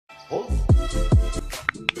I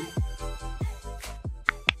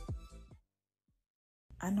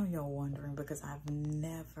know y'all wondering because I've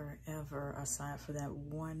never ever, aside for that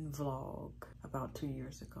one vlog about 2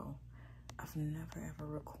 years ago, I've never ever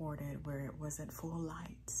recorded where it wasn't full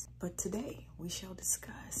lights. But today we shall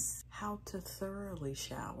discuss how to thoroughly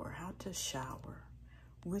shower, how to shower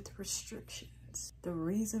with restrictions. The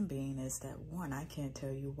reason being is that one, I can't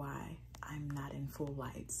tell you why I'm not in full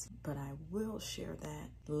lights, but I will share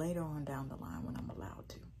that later on down the line when I'm allowed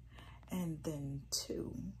to. And then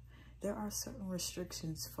two, there are certain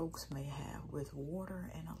restrictions folks may have with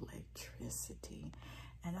water and electricity.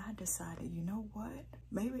 And I decided, you know what?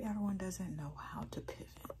 Maybe everyone doesn't know how to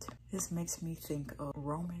pivot. This makes me think of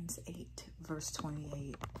Romans 8, verse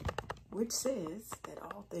 28, which says that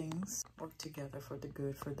all things work together for the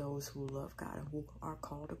good for those who love God and who are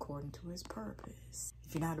called according to his purpose.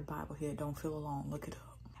 If you're not a Bible here, don't feel alone. Look it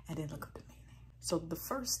up and then look up the meaning. So the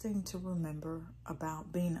first thing to remember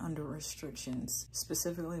about being under restrictions,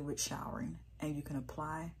 specifically with showering, and you can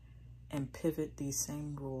apply and pivot these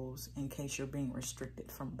same rules in case you're being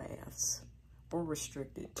restricted from baths or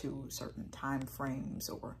restricted to certain time frames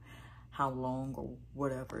or how long or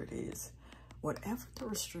whatever it is. Whatever the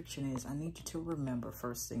restriction is, I need you to remember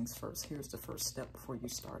first things first. Here's the first step before you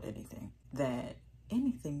start anything, that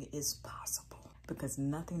anything is possible because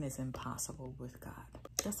nothing is impossible with God.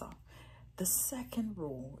 That's all. The second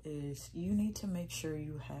rule is you need to make sure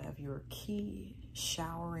you have your key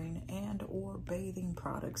showering and or bathing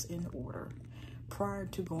products in order prior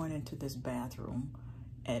to going into this bathroom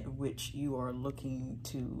at which you are looking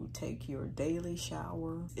to take your daily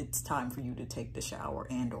shower. It's time for you to take the shower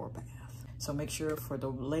and or bath. So make sure, for the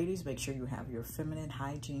ladies, make sure you have your feminine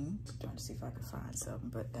hygiene. I'm trying to see if I can find something,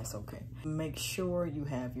 but that's okay. Make sure you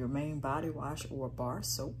have your main body wash or bar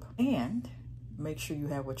soap, and make sure you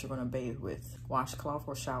have what you're going to bathe with, washcloth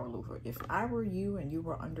or shower loofah. If I were you and you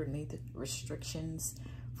were underneath restrictions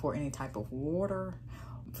for any type of water,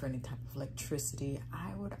 for any type of electricity,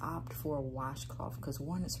 I would opt for a washcloth because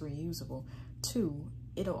one, it's reusable. Two,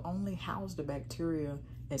 it'll only house the bacteria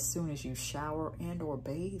as soon as you shower and or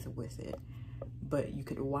bathe with it, but you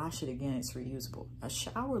could wash it again, it's reusable. A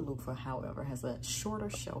shower loofah, however, has a shorter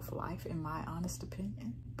shelf life in my honest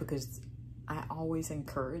opinion, because I always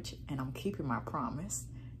encourage, and I'm keeping my promise,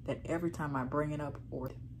 that every time I bring it up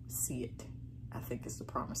or see it, I think it's the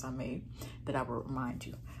promise I made, that I will remind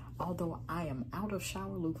you. Although I am out of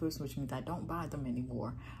shower loofahs, which means I don't buy them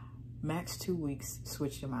anymore, max 2 weeks,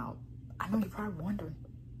 switch them out. I know you're probably wondering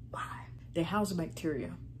why. They house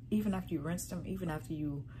bacteria. Even after you rinse them, even after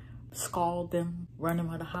you scald them, run them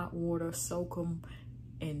under hot water, soak them,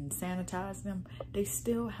 and sanitize them, they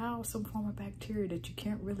still house some form of bacteria that you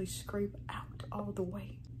can't really scrape out all the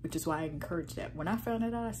way, which is why I encourage that. When I found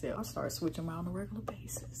that out, I said, I'll start switching them out on a regular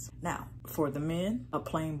basis. Now, for the men, a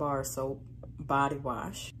plain bar soap, body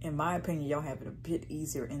wash. In my opinion, y'all have it a bit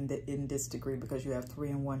easier in this degree because you have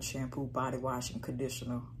 3-in-1 shampoo, body wash, and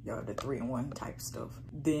conditioner. Y'all have the 3-in-1 type stuff.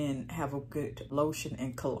 Then have a good lotion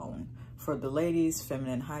and cologne. For the ladies,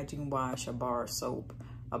 feminine hygiene wash, a bar soap,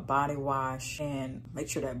 a body wash, and make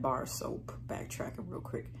sure that bar soap, backtracking real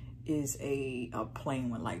quick, is a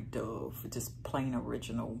plain one like Dove, just plain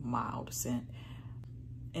original mild scent.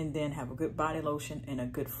 And then have a good body lotion and a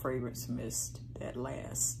good fragrance mist that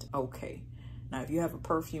lasts okay. Now, if you have a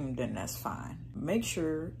perfume, then that's fine. Make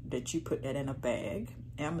sure that you put that in a bag.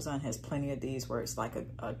 Amazon has plenty of these where it's like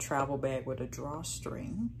a travel bag with a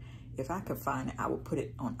drawstring. If I could find it, I would put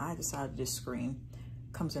it on either side of this screen.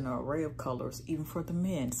 Comes in an array of colors, even for the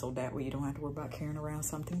men, so that way you don't have to worry about carrying around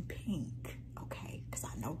something pink, okay? Because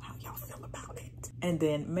I know how y'all feel about it. And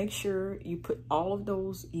then make sure you put all of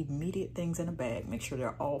those immediate things in a bag. Make sure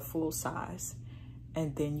they're all full size,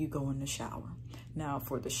 and then you go in the shower. Now,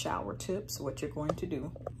 for the shower tips, what you're going to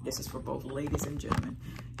do, this is for both ladies and gentlemen,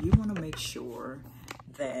 you want to make sure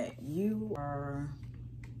that you are,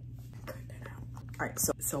 cut that out. All right,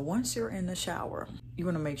 so once you're in the shower, you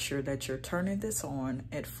want to make sure that you're turning this on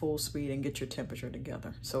at full speed and get your temperature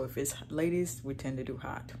together. So if it's ladies, we tend to do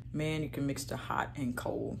hot. Men, you can mix the hot and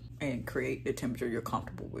cold and create the temperature you're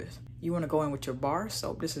comfortable with. You want to go in with your bar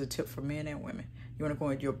soap. This is a tip for men and women. You want to go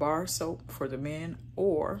in with your bar soap for the men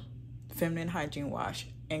or feminine hygiene wash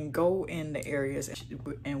and go in the areas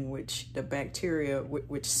in which the bacteria,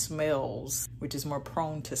 which smells, which is more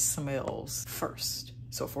prone to smells first.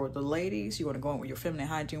 So for the ladies, you want to go in with your feminine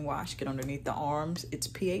hygiene wash, get underneath the arms. It's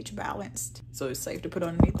pH balanced, so it's safe to put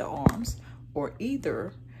underneath the arms. Or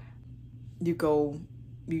either you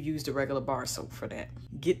use the regular bar soap for that.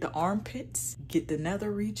 Get the armpits, get the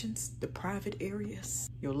nether regions, the private areas,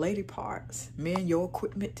 your lady parts, men, your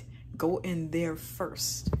equipment. Go in there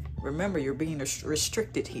first. Remember, you're being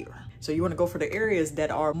restricted here. So you want to go for the areas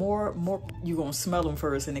that are more, you're going to smell them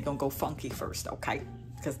first and they're going to go funky first, okay?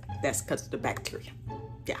 Because of the bacteria.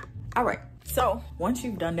 Yeah. All right. So once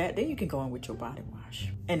you've done that, then you can go in with your body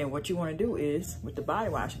wash. And then what you want to do is, with the body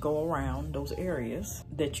wash, go around those areas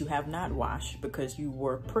that you have not washed because you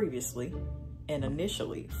were previously and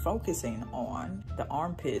initially focusing on the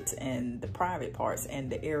armpits and the private parts and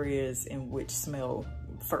the areas in which smell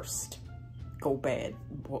first. Go bad.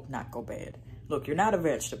 Well, not go bad. Look, you're not a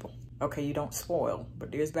vegetable. Okay, you don't spoil,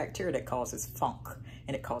 but there's bacteria that causes funk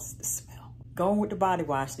and it causes the smell. Go in with the body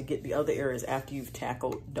wash to get the other areas after you've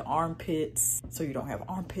tackled the armpits so you don't have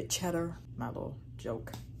armpit cheddar. My little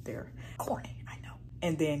joke there. Corny, I know.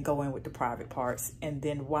 And then go in with the private parts and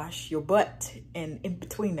then wash your butt and in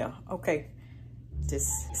between there. Okay,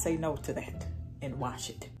 just say no to that and wash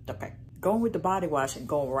it. Okay. Go in with the body wash and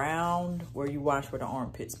go around where you washed with the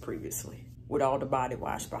armpits previously. With all the body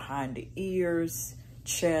wash behind the ears,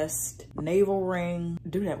 chest, navel ring.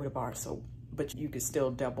 Do that with a bar soap, but you can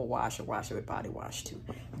still double wash or wash it with body wash too.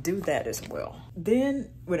 Do that as well.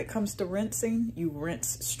 Then when it comes to rinsing, you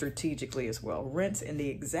rinse strategically as well. Rinse in the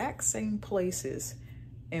exact same places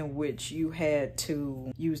in which you had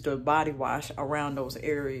to use the body wash around those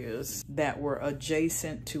areas that were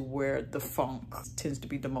adjacent to where the funk tends to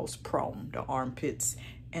be the most prone, the armpits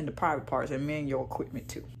and the private parts and manual equipment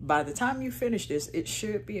too. By the time you finish this, it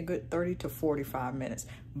should be a good 30 to 45 minutes.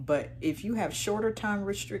 But if you have shorter time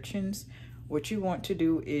restrictions, what you want to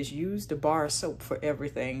do is use the bar soap for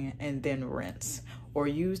everything and then rinse. Or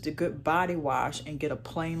use the good body wash and get a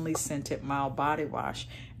plainly scented mild body wash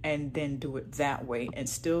and then do it that way and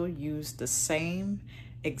still use the same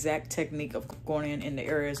exact technique of going in the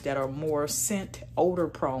areas that are more scent odor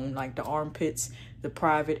prone, like the armpits, the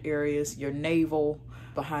private areas, your navel,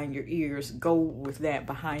 behind your ears. Go with that.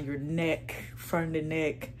 Behind your neck, front of the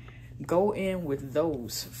neck, go in with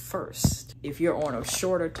those first. If you're on a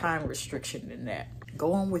shorter time restriction than that,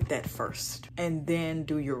 go on with that first and then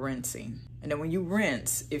do your rinsing. And then when you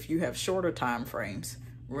rinse, if you have shorter time frames,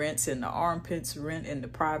 rinse in the armpits, rinse in the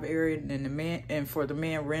private area, and the man, and for the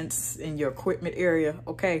man, rinse in your equipment area,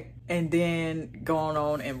 okay? And then go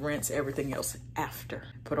on and rinse everything else after.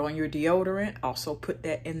 Put on your deodorant, also put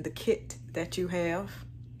that in the kit that you have.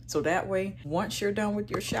 So that way, once you're done with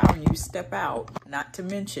your shower and you step out, not to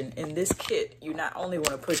mention in this kit, you not only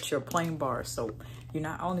want to put your plain bar soap, you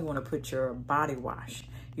not only want to put your body wash,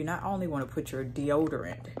 you not only want to put your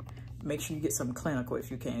deodorant. Make sure you get some clinical if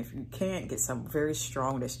you can. If you can't, get some very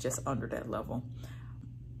strong that's just under that level,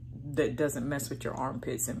 that doesn't mess with your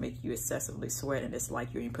armpits and make you excessively sweat and it's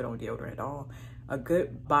like you ain't put on deodorant at all. A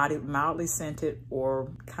good body, mildly scented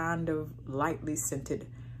or kind of lightly scented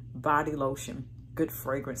body lotion, good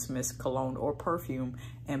fragrance mist, cologne or perfume,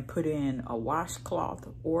 and put in a washcloth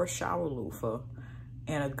or shower loofah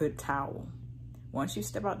and a good towel. Once you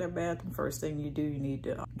step out that bathroom, first thing you do, you need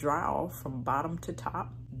to dry off from bottom to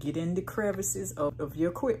top. Get in the crevices of your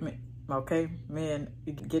equipment, okay? Men,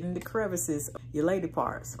 get in the crevices of your lady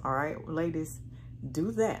parts, all right? Ladies,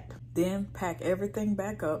 do that. Then pack everything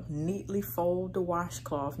back up, neatly fold the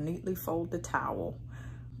washcloth, neatly fold the towel.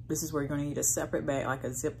 This is where you're gonna need a separate bag, like a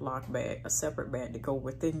Ziploc bag, a separate bag to go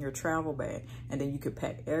within your travel bag. And then you could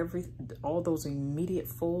pack all those immediate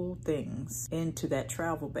full things into that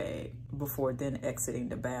travel bag before then exiting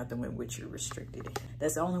the bathroom in which you're restricted.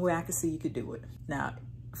 That's the only way I can see you could do it. Now,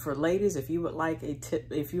 for ladies, if you would like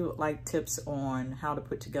tips on how to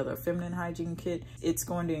put together a feminine hygiene kit, it's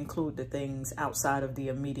going to include the things outside of the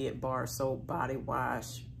immediate bar soap, body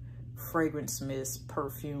wash, fragrance mist,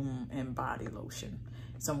 perfume, and body lotion.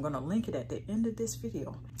 So I'm going to link it at the end of this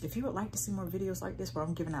video. If you would like to see more videos like this where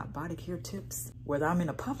I'm giving out body care tips, whether I'm in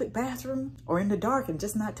a public bathroom or in the dark and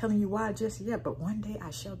just not telling you why just yet, but one day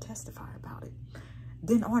I shall testify about it,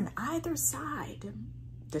 then on either side,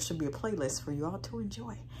 there should be a playlist for you all to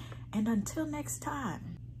enjoy. And until next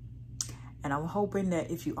time, and I'm hoping that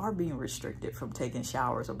if you are being restricted from taking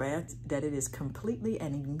showers or baths, that it is completely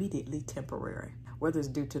and immediately temporary, whether it's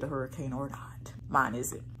due to the hurricane or not. Mine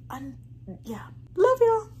isn't. Yeah. Love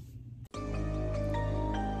y'all.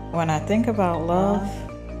 When I think about love,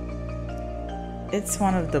 it's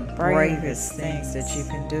one of the bravest things that you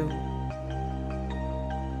can do.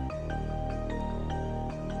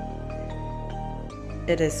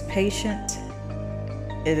 It is patient,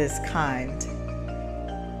 it is kind,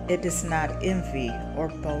 it does not envy or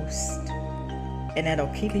boast, and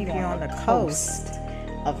it'll keep you on the coast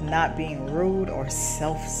of not being rude or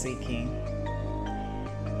self-seeking,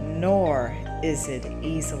 nor is it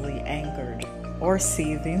easily angered or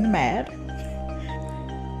seething mad,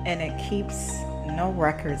 and it keeps no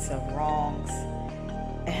records of wrongs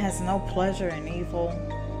It has no pleasure in evil,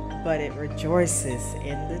 but it rejoices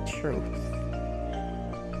in the truth.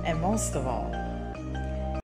 And most of all,